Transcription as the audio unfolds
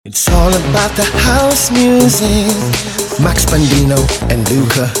It's all about the house music. Max Bandino and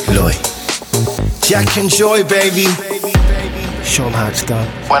Luca Lloyd. Jack and Joy, baby. Show 'em how it's done.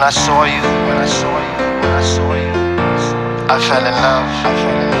 When I saw you, I fell in love.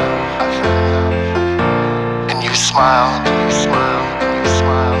 And you smiled,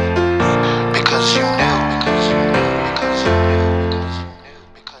 because you knew.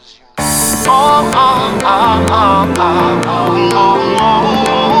 Oh, oh, oh, oh, oh, oh, oh, oh.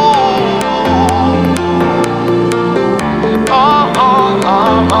 Oh, oh,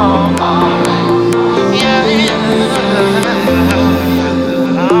 oh, oh, oh. Yeah,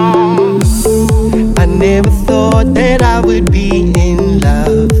 I never thought that I would be in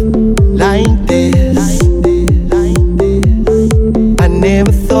love like this. I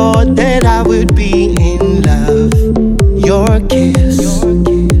never thought that I would be in love. Your kiss.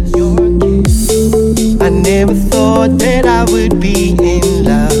 I never thought that I would be in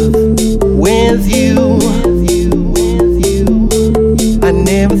love with you. I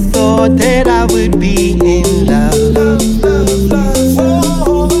never thought that I would be in love.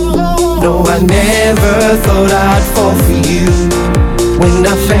 No, I never thought I'd fall for you. When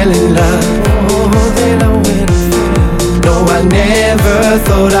I fell in love, then I went. No, I never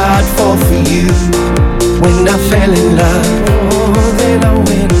thought I'd fall for you. When I fell in love, then I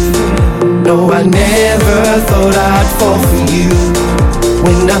went. No, I never thought I'd fall for you.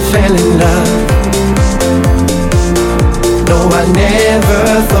 When I fell in love. No, I never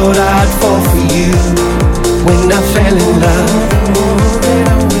thought I'd fall for you. When I fell in love.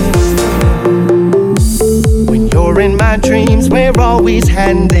 When you're in my dreams, we're always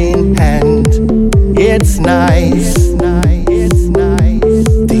hand in hand. It's nice.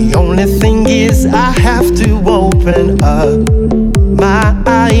 The only thing is I have to open up my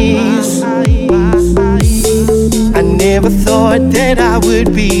eyes. I never thought that I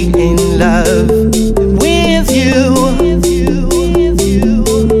would be in love with you.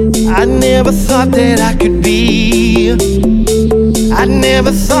 I never thought that I could be. I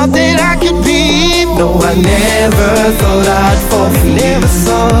never thought that I could be. No, I never thought I'd fall for you. Never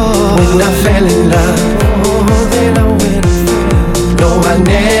thought. When I fell in love, then I went. No, I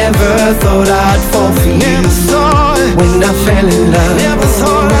never thought I'd fall for you. Never thought. When I fell in love, never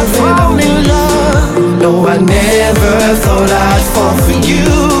thought I'd fall in love. No, I never thought I'd fall for you.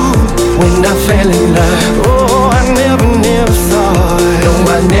 When I fell in love, oh, I never thought. No,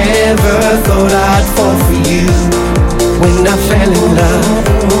 I never thought I'd fall for you. When I fell in love,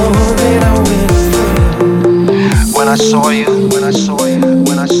 oh, then I went. When I saw you,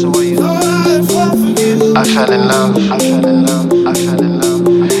 I fell in love,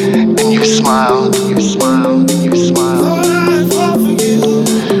 and you smiled,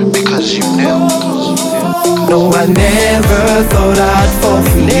 because you knew. No, I never thought I'd fall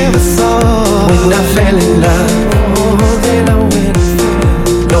for you. Never thought. When I fell in love, oh, then I went.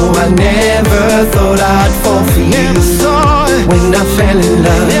 No, I never thought I'd fall for you. Never thought. When I fell in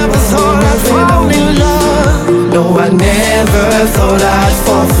love, never thought I'd fall in love. No, I never thought I'd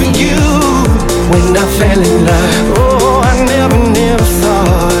fall for you. When I fell in love, oh, I never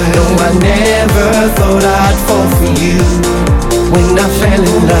thought. No, I never thought I'd fall for you. When I fell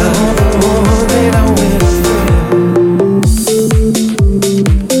in love, oh, then I went.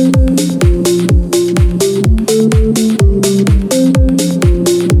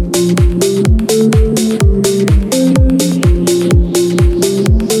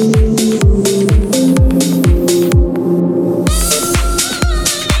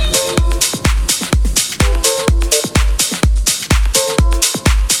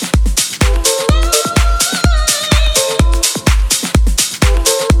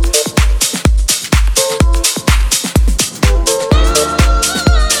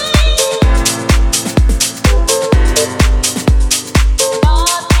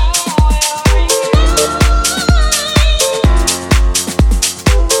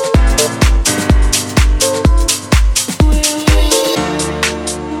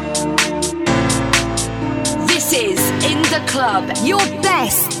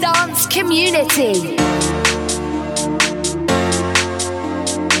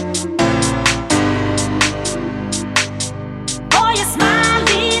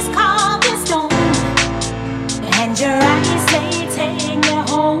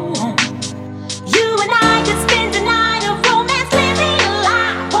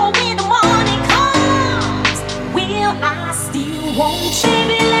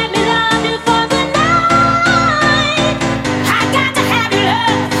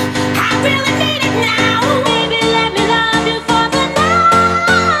 Now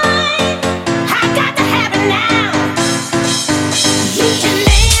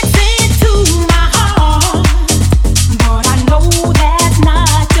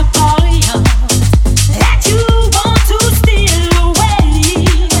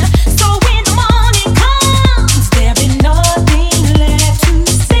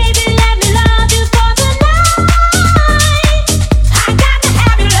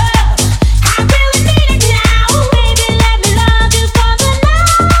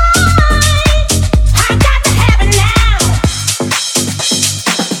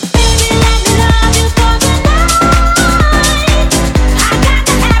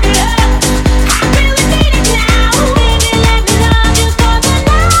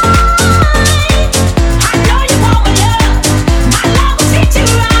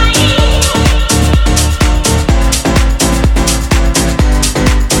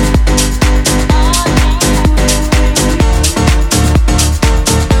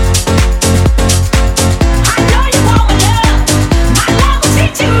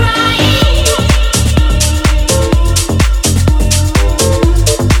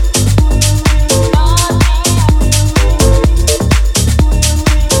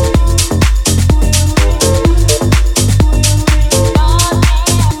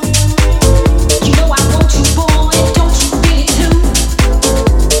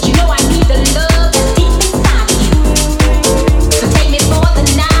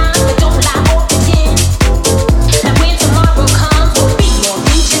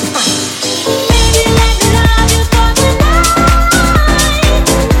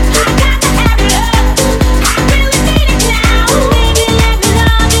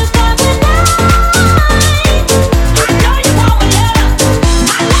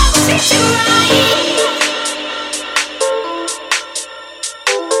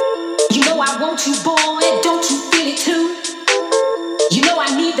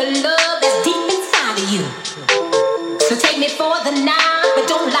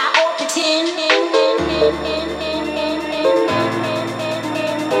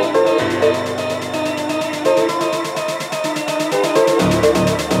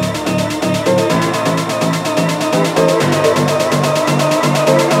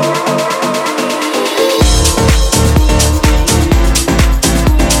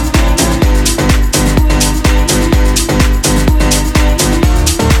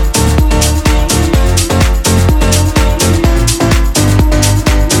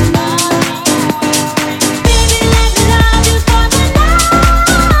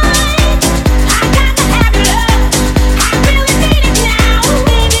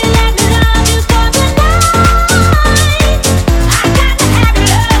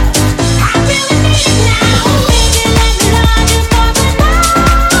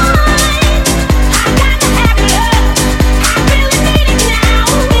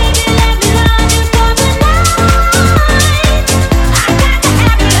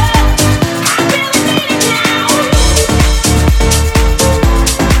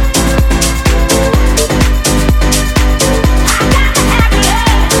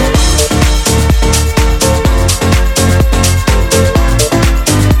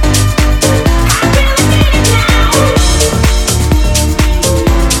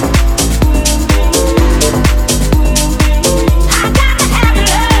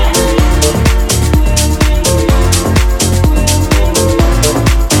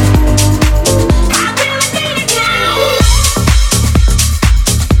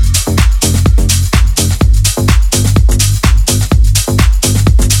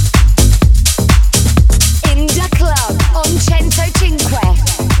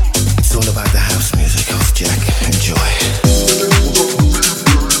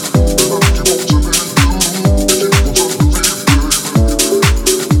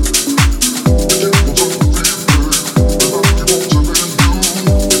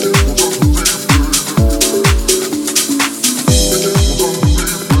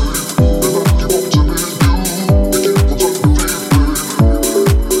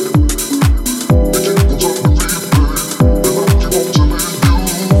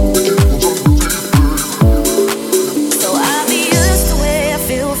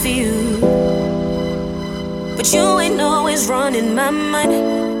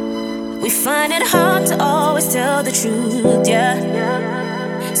to always tell the truth,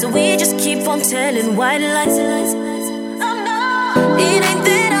 yeah. So we just keep on telling white lies. It ain't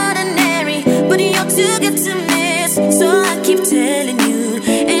that ordinary, but you're too good to miss. So I keep telling you,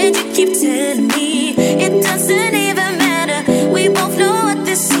 and you keep telling me. It doesn't even matter, we both know what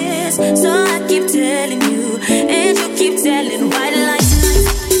this is. So I keep telling you, and you keep telling white lies.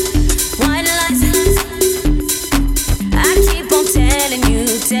 White lies. I keep on telling you,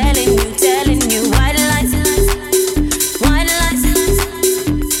 telling you, telling you white lies. White lies.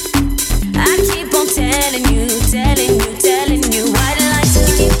 I keep on telling you, telling you, telling you white lies. You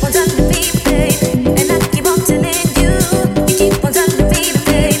keep on telling me, baby, and I keep on telling you. You keep on telling me,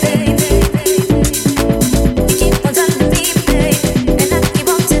 baby. You keep on telling me, baby, and I keep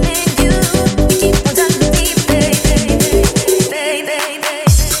on telling you. You keep on telling me, baby, baby.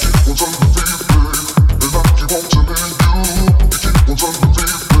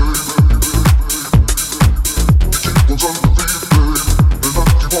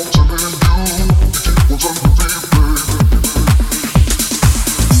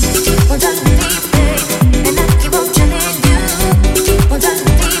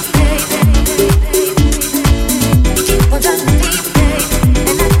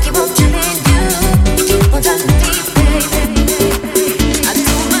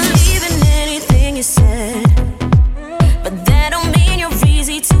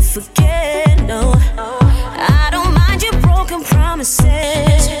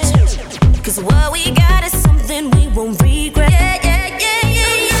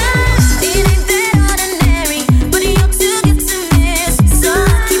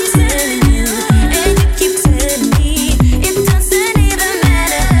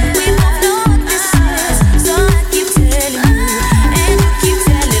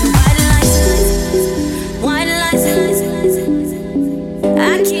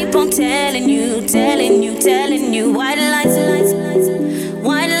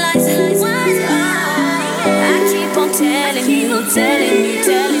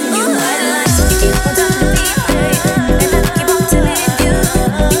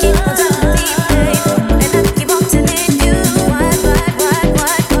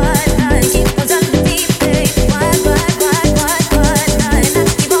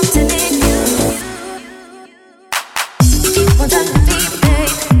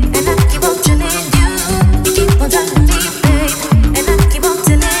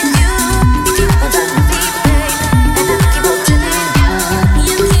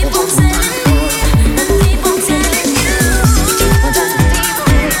 You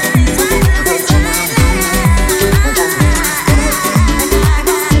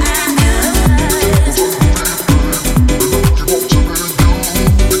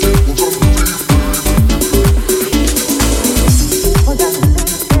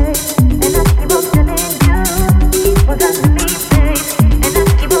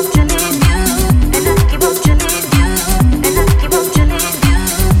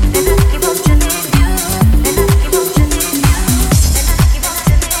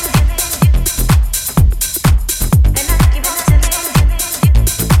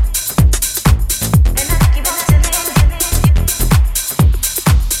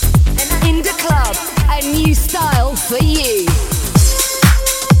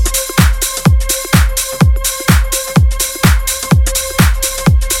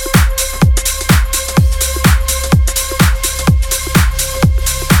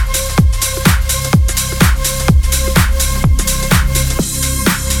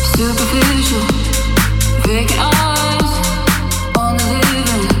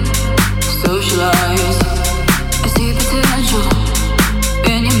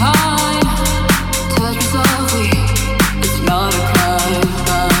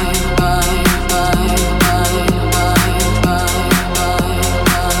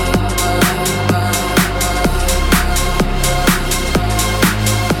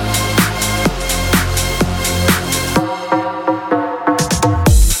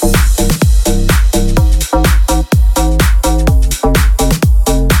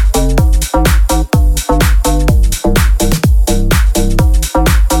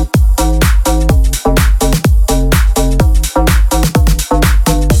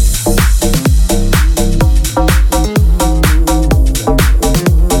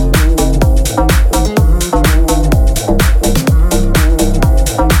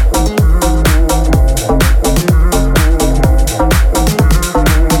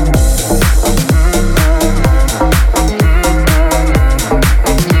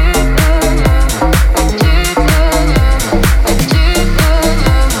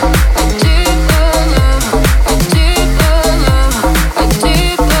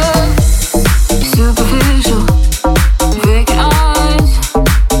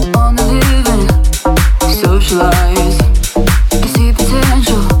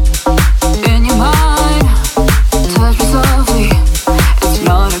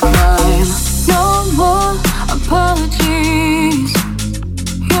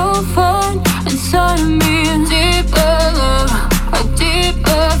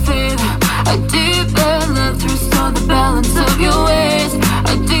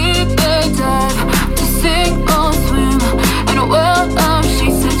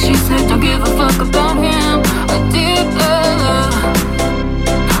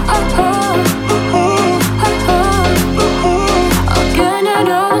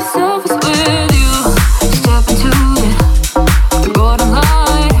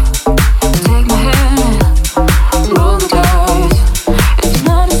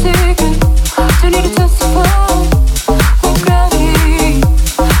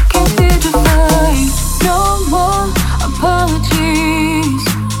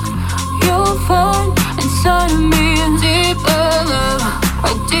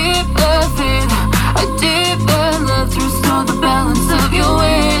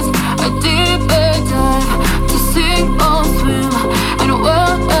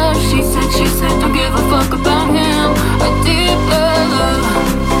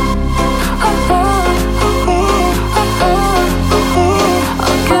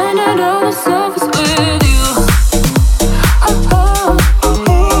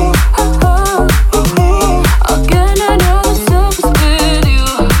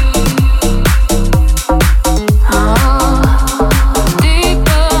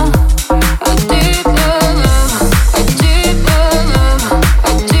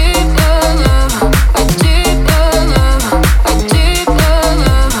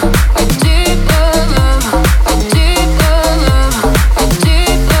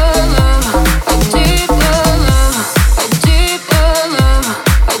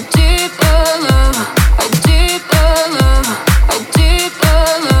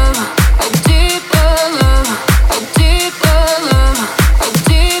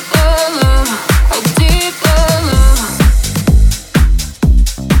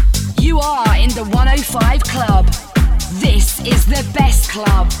are in the 105 Club. This is the best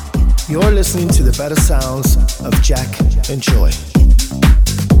club. You're listening to the better sounds of Jack and Joy.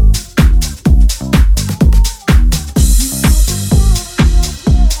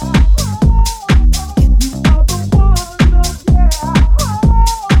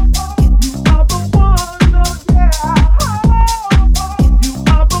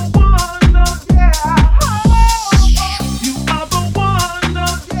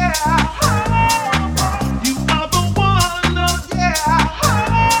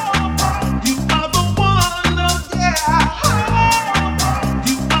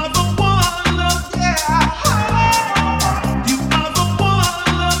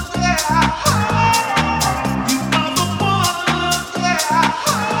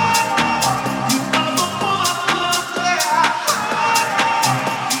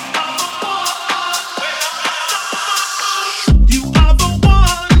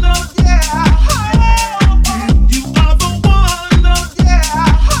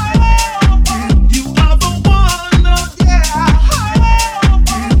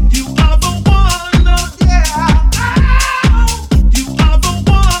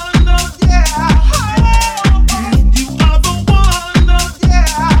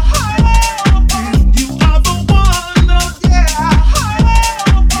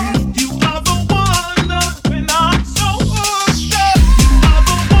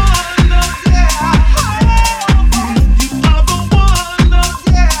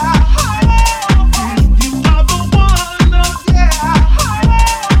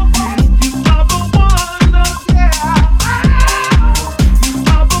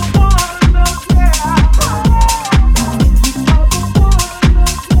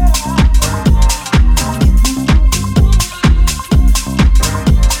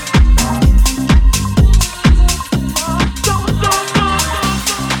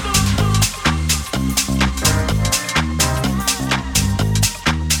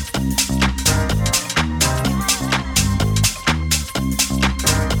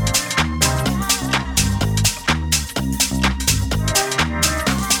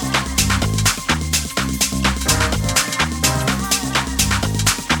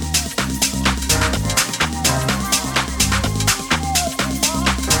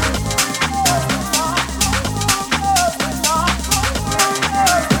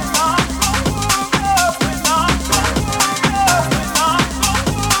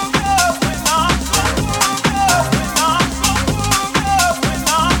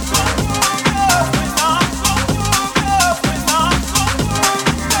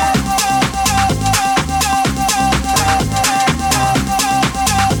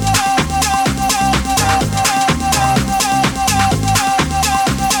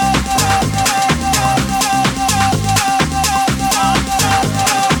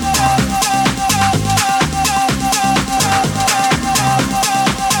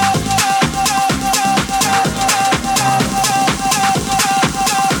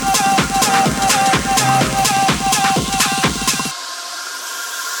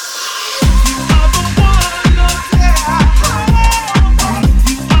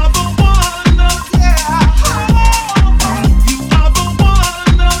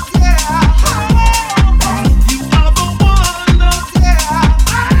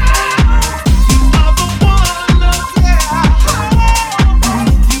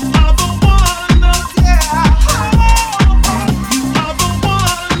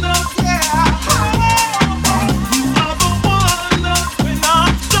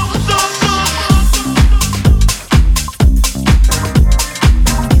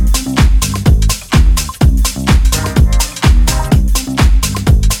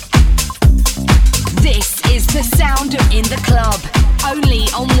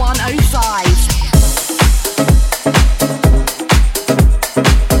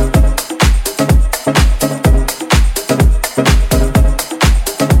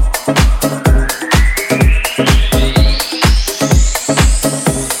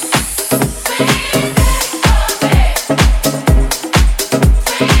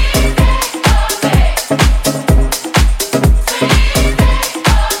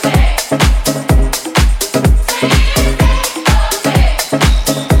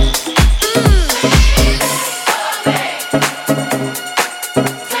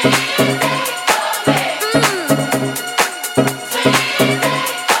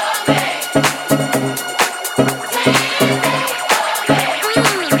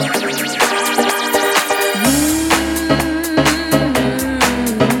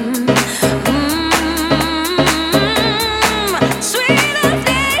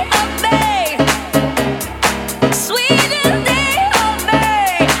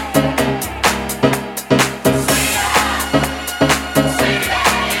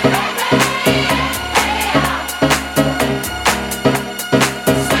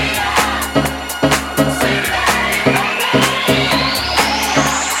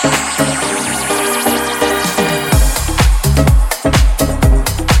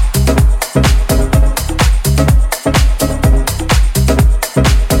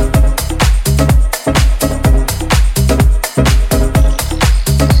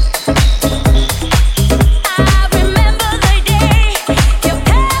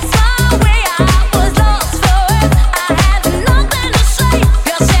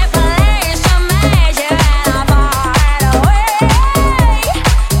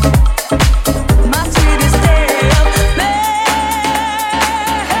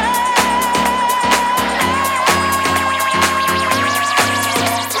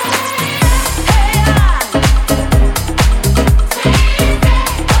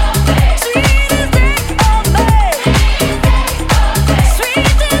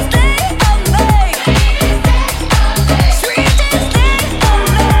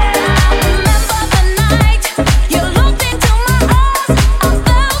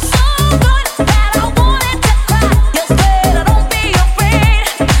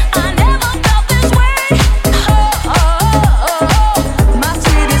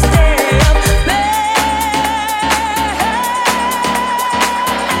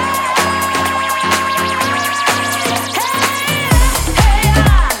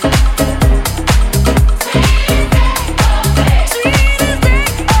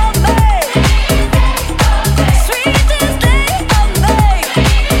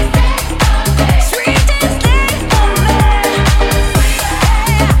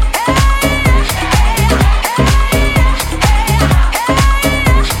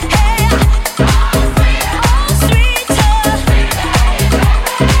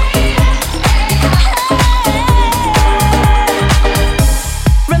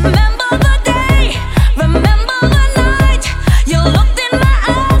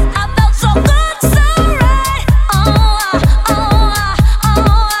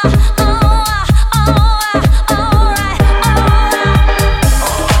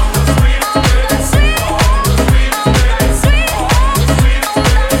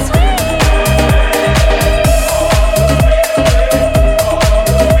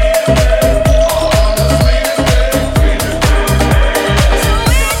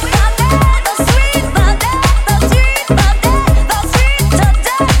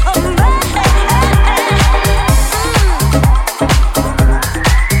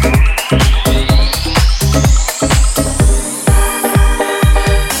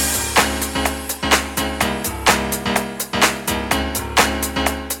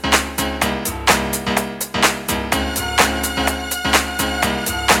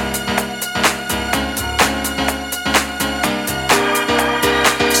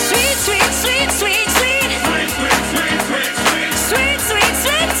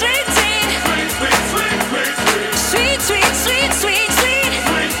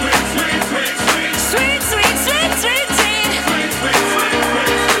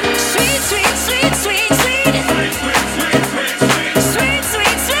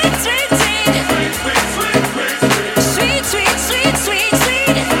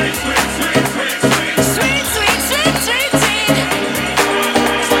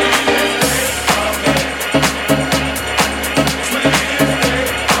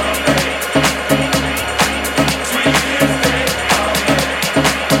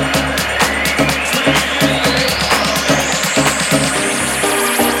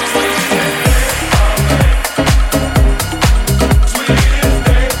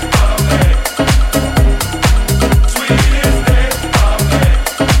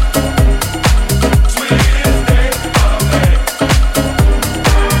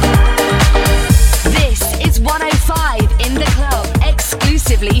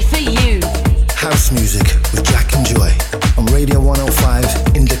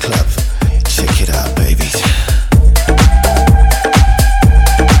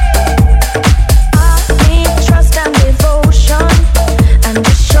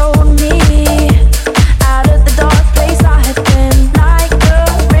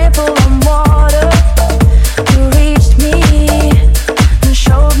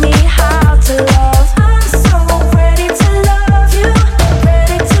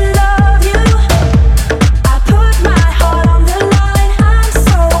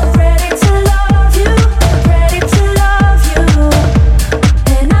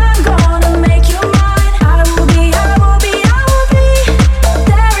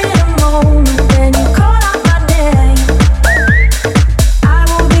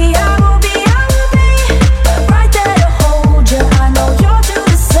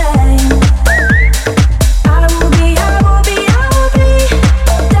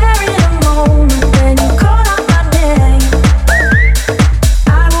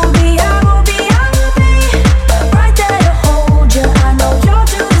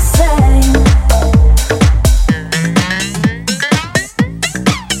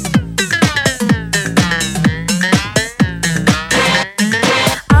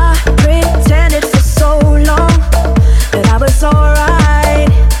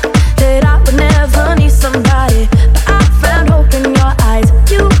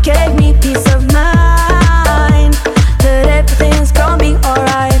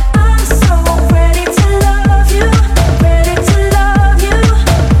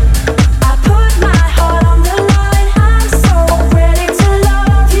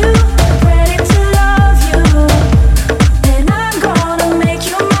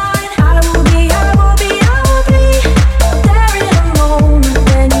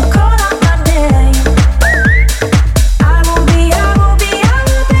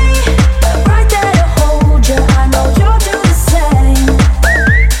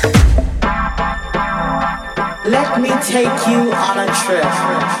 take you on a trip.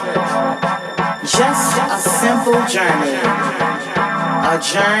 Just a simple journey. A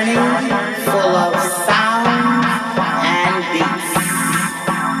journey full of sound and beats.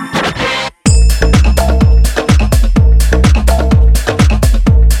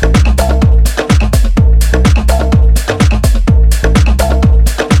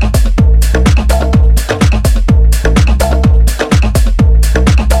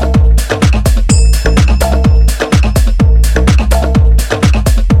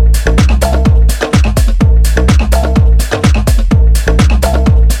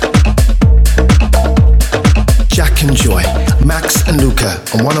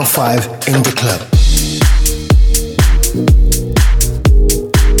 On 105 in the club.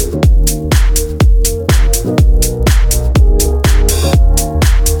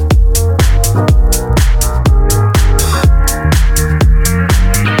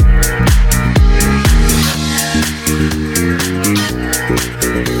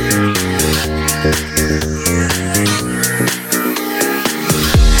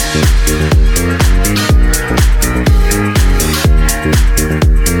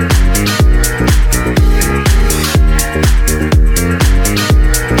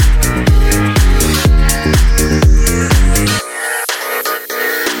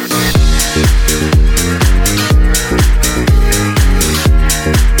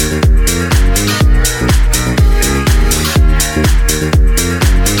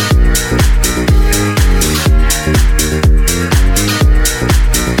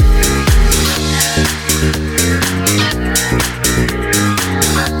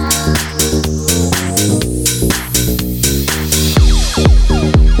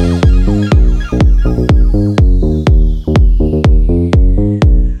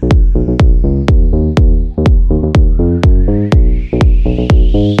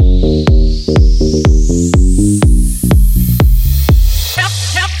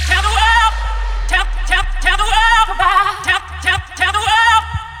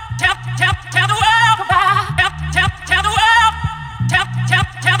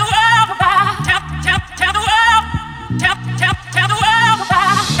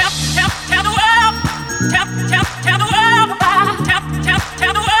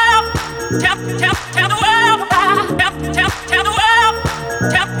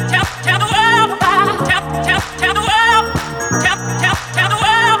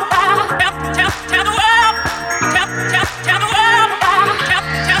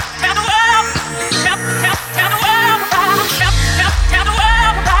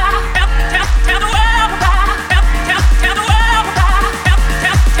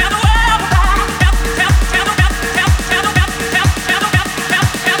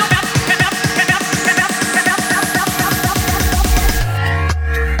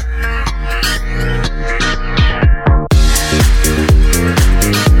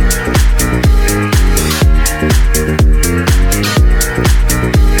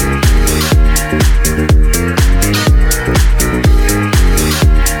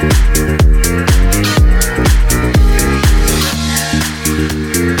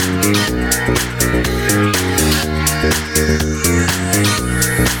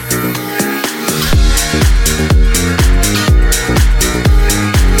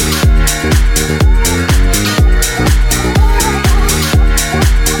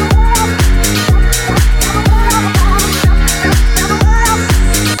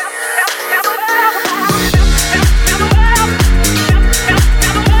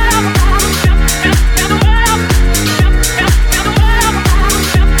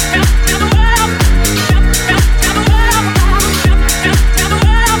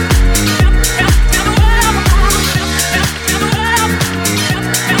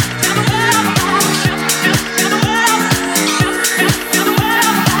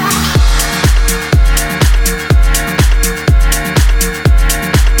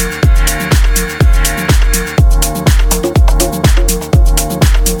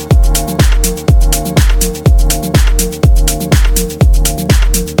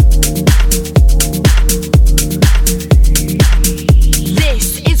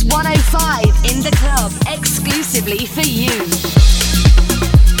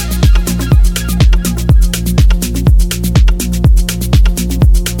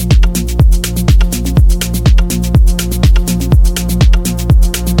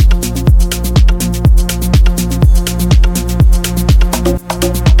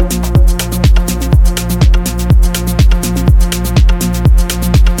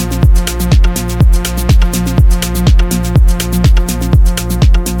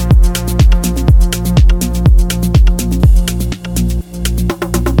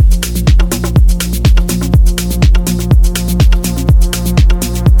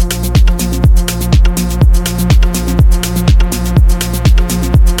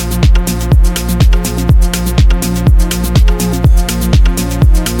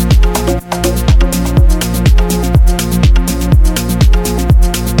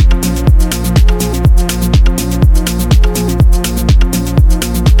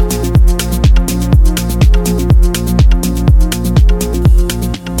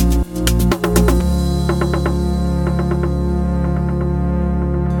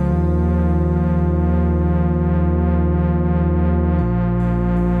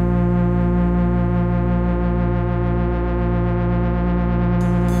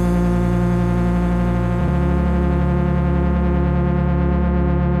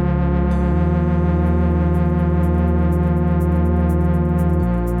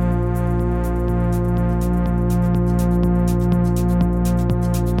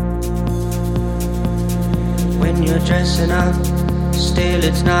 When you're dressing up, still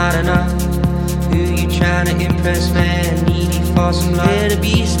it's not enough. Who you trying to impress, man? Needy for some love. Try to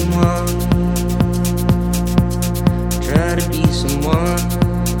be someone. Try to be someone.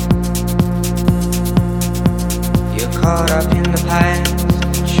 You're caught up in the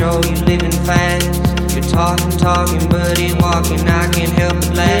past. Show you living fast. You're talking, but ain't walking. I can't help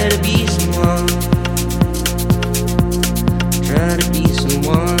but laugh. Try to be someone. Try to be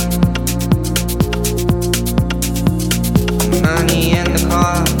someone. Money and the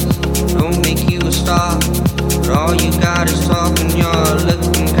cars don't make you a star, but all you got is talk and you're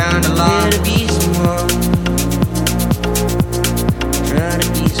looking kinda lost. Try to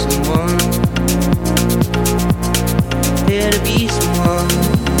be someone. Try to be someone.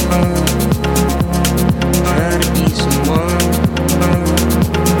 Try to be someone. Try to be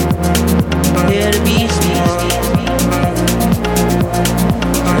someone.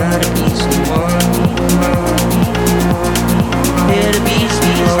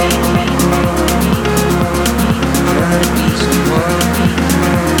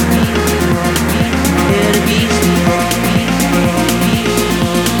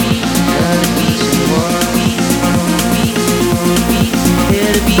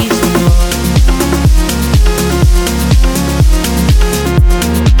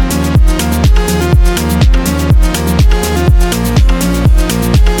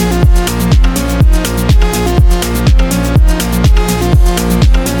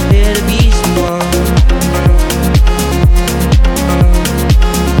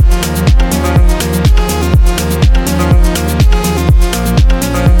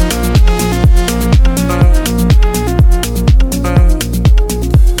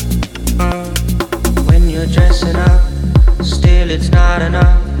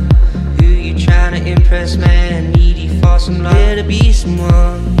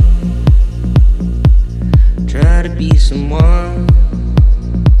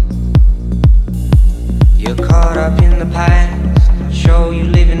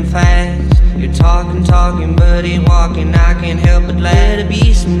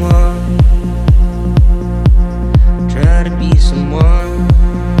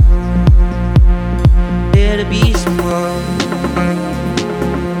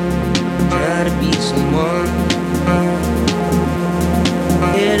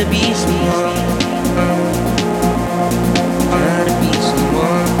 Try to be someone. Try to be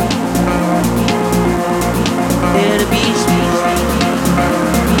someone. Here to be someone.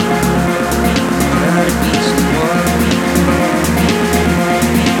 Try to be someone.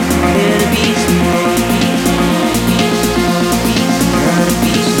 Here to be someone. Try to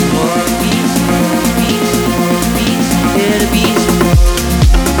be someone. Here to be someone.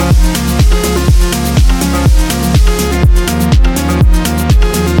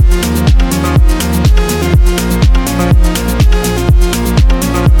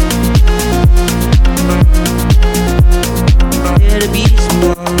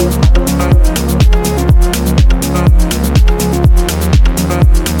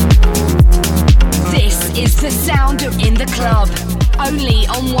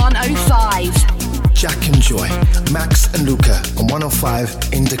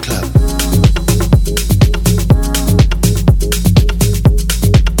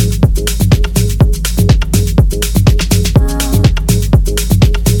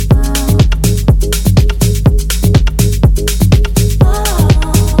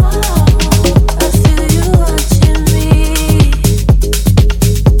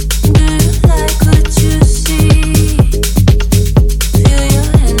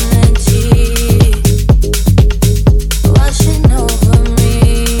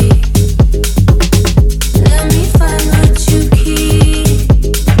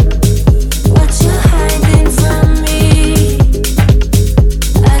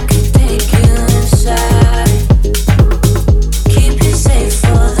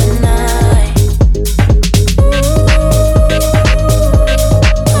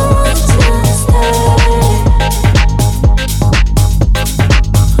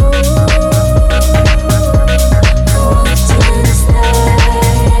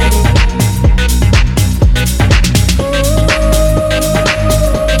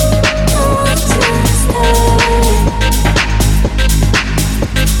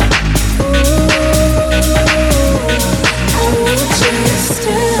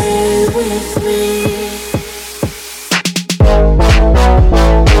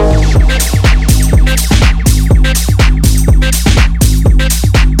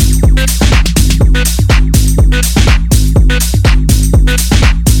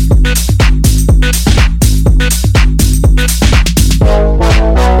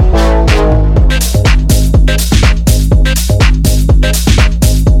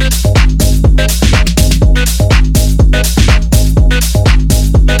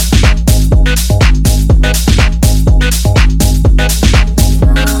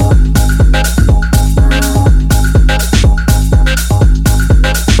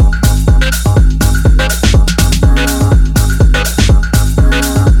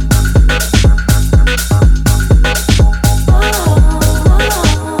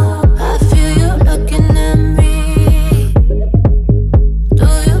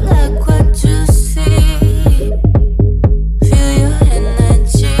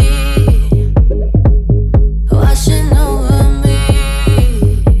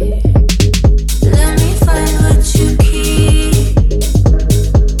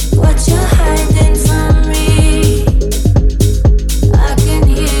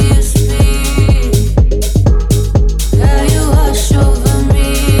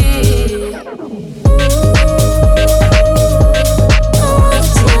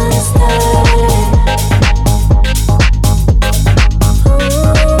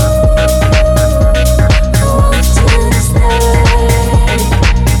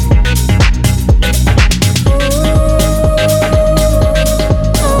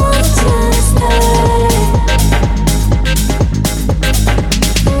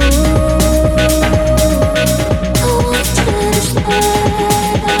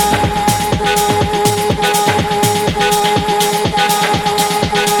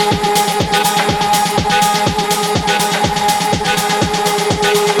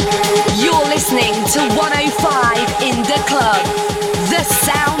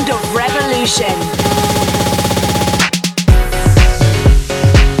 Revolution.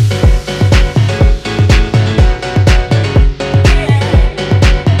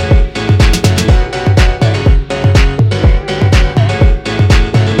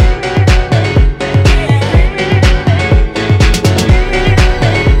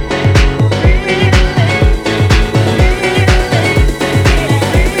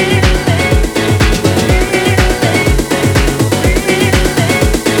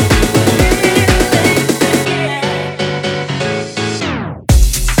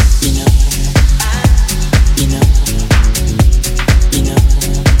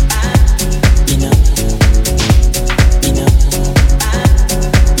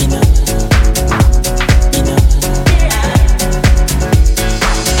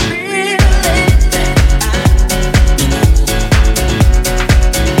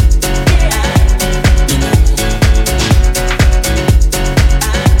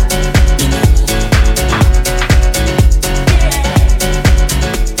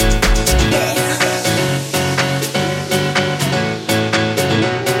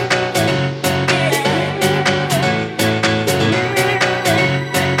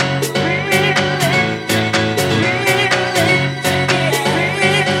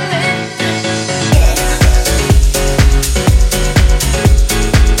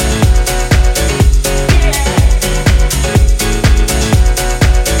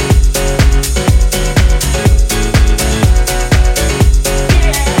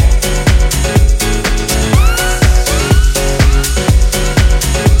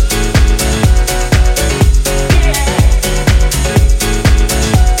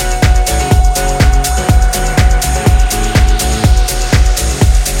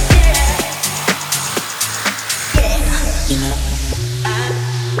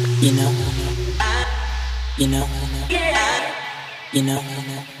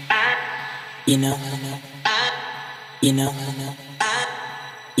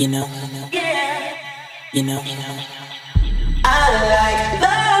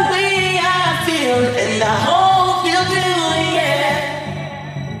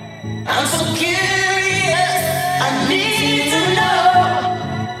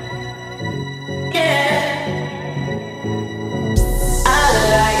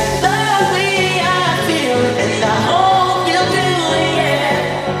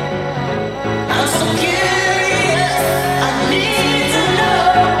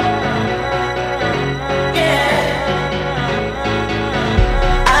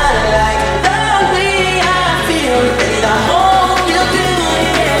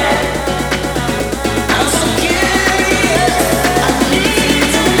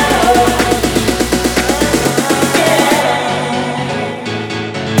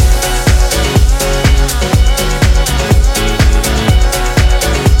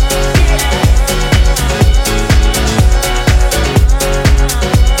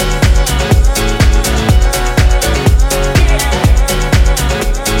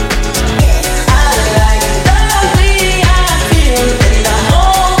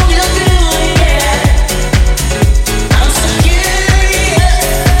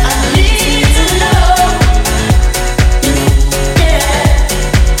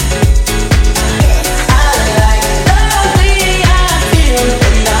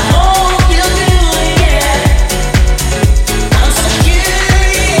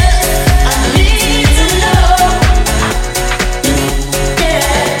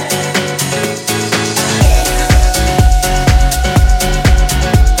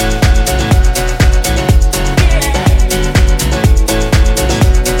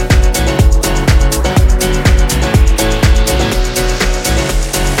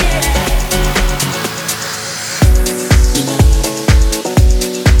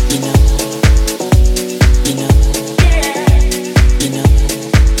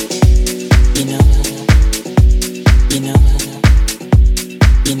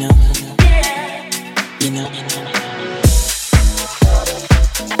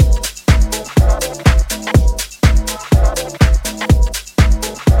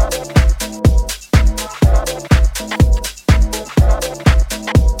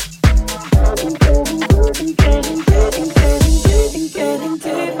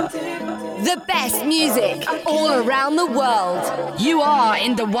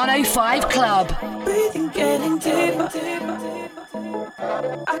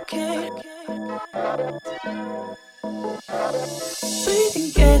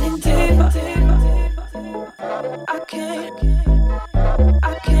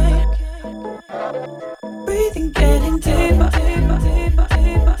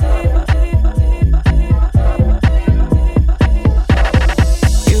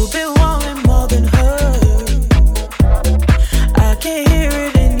 You've been wanting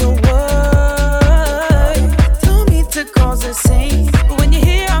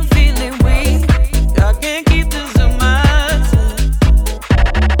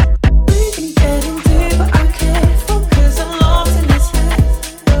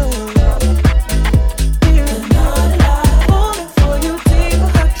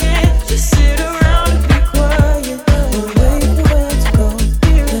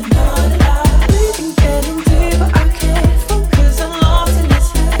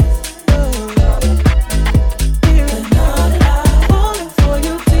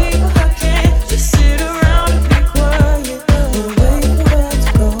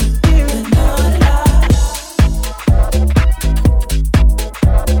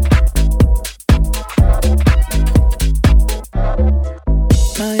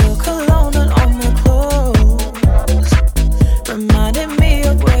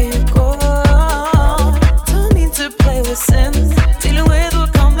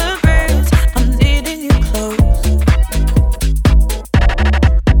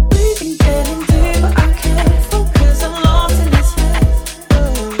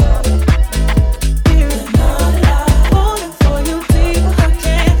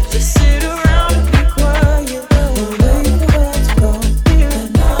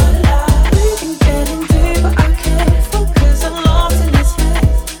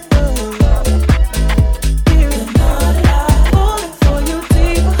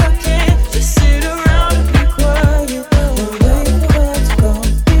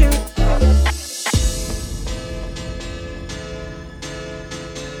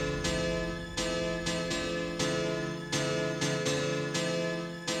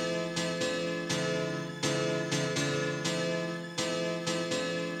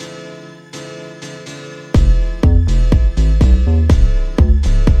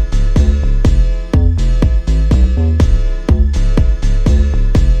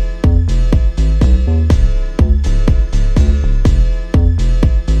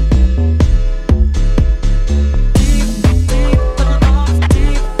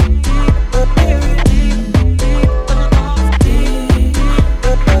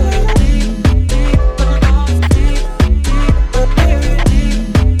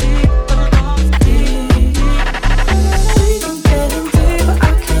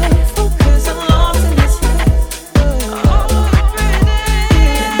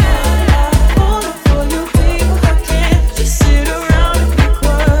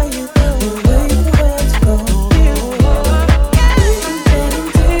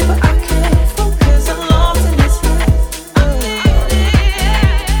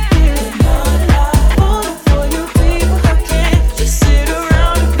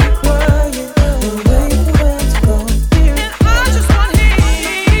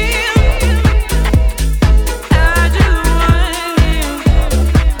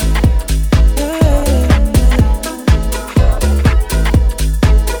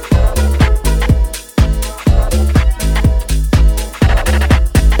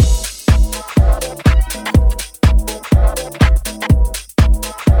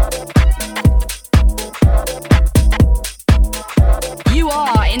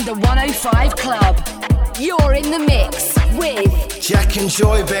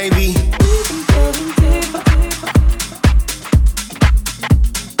Enjoy, baby.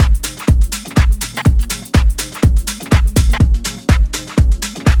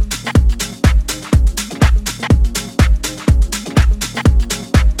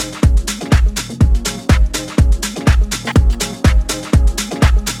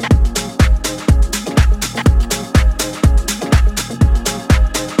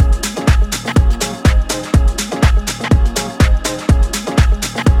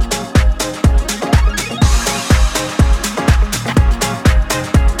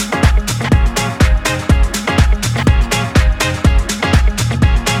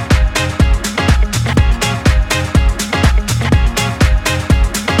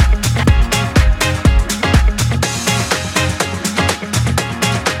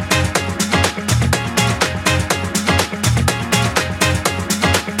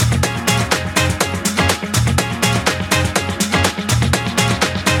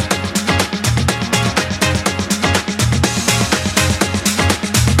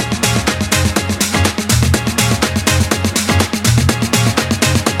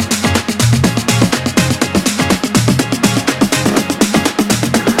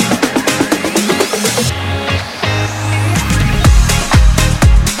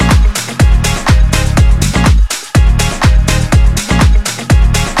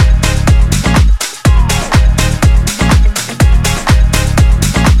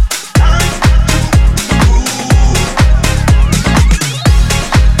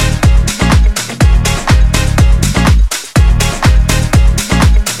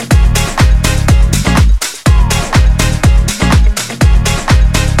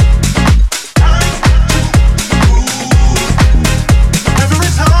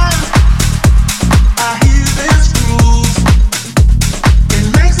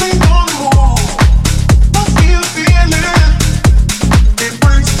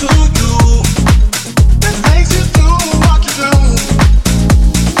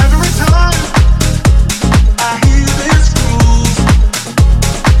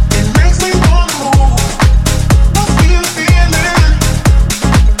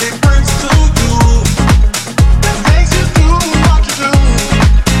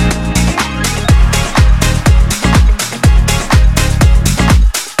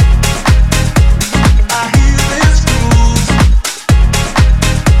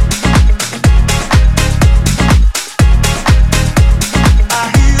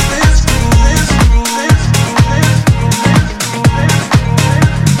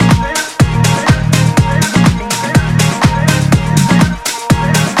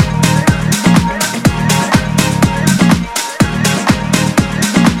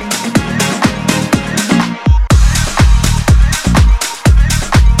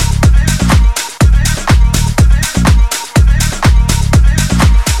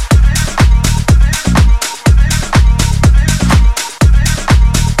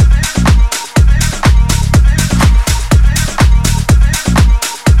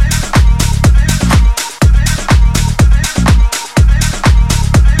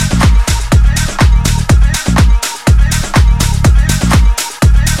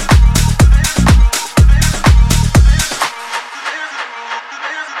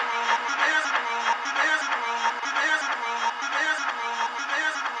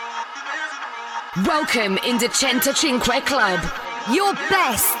 Welcome in the Centocinque Club, your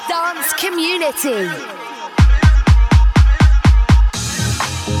best dance community.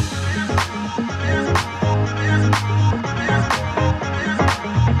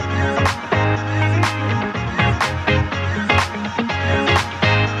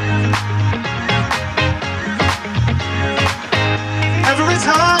 Every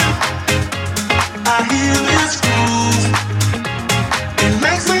time I hear this groove, it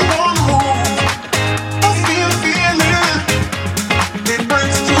makes me wanna move. I feel a feeling, it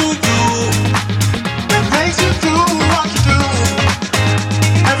brings to you, it makes you do what you do.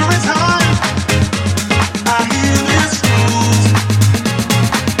 Every time I hear this groove,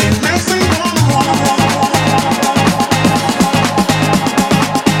 it makes me wanna move.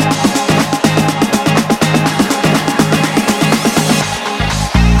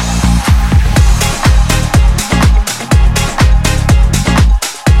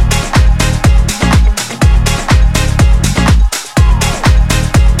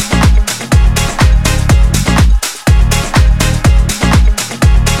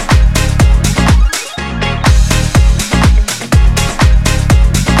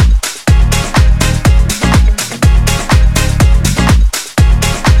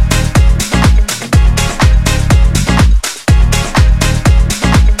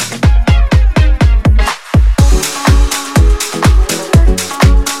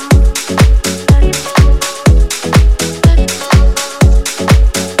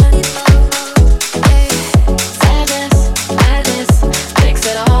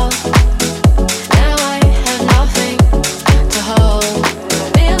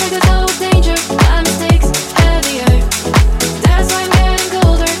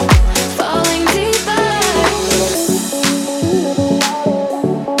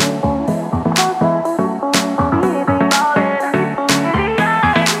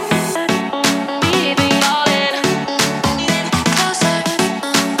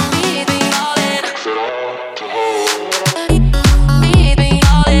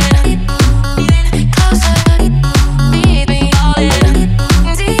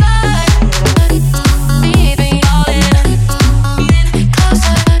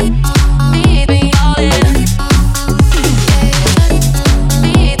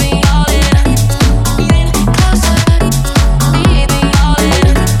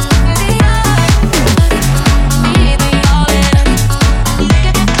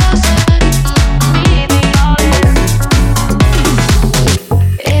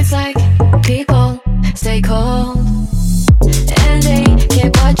 Stay cold, and they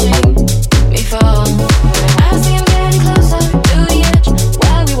can't watch